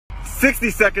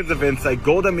60 seconds of insight.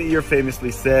 Golda Meir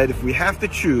famously said, if we have to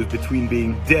choose between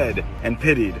being dead and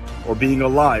pitied or being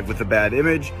alive with a bad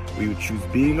image, we would choose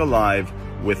being alive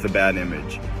with a bad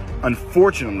image.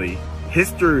 Unfortunately,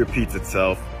 history repeats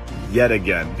itself yet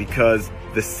again, because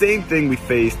the same thing we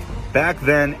faced back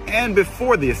then and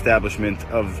before the establishment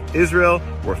of Israel,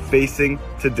 we're facing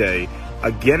today.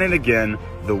 Again and again,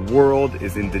 the world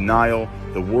is in denial.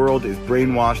 The world is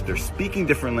brainwashed. They're speaking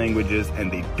different languages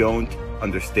and they don't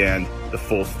understand the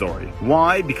full story.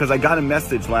 Why? Because I got a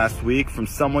message last week from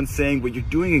someone saying what you're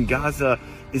doing in Gaza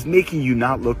is making you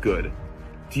not look good.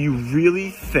 Do you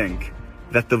really think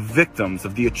that the victims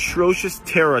of the atrocious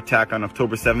terror attack on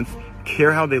October 7th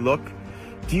care how they look?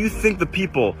 Do you think the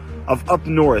people of up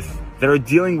north that are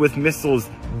dealing with missiles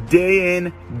day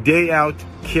in, day out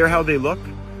care how they look?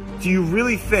 Do you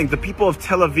really think the people of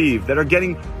Tel Aviv that are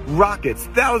getting rockets,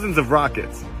 thousands of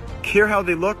rockets, care how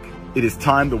they look? It is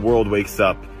time the world wakes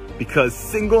up, because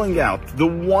singling out the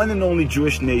one and only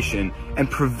Jewish nation and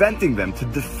preventing them to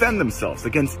defend themselves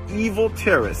against evil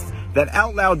terrorists that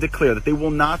out loud declare that they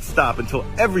will not stop until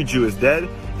every Jew is dead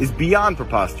is beyond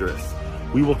preposterous.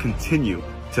 We will continue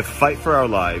to fight for our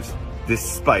lives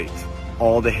despite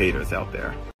all the haters out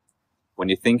there. When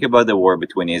you think about the war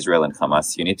between Israel and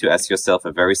Hamas, you need to ask yourself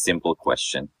a very simple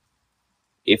question.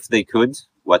 If they could,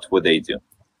 what would they do?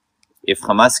 If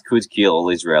Hamas could kill all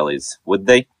Israelis, would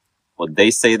they? Would they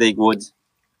say they would?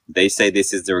 They say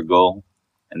this is their goal,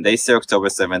 and they say October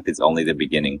 7th is only the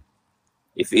beginning.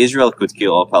 If Israel could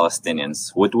kill all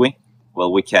Palestinians, would we?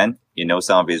 Well, we can. You know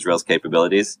some of Israel's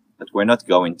capabilities, but we're not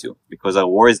going to, because our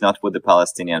war is not with the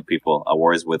Palestinian people, our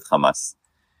war is with Hamas.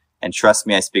 And trust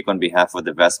me, I speak on behalf of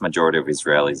the vast majority of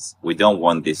Israelis. We don't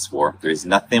want this war. There is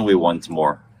nothing we want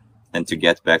more than to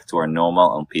get back to our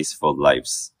normal and peaceful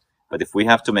lives. But if we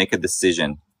have to make a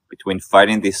decision between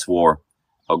fighting this war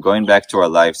or going back to our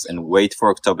lives and wait for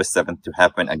October 7th to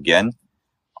happen again,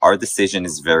 our decision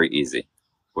is very easy.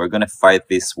 We're going to fight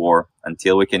this war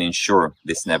until we can ensure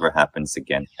this never happens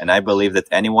again. And I believe that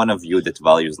any one of you that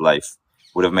values life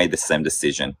would have made the same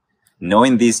decision.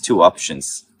 Knowing these two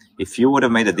options, if you would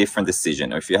have made a different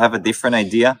decision, or if you have a different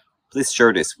idea, please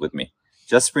share this with me.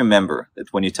 Just remember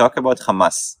that when you talk about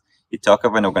Hamas, you talk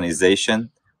of an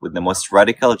organization with the most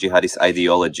radical jihadist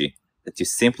ideology that you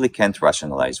simply can't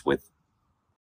rationalize with.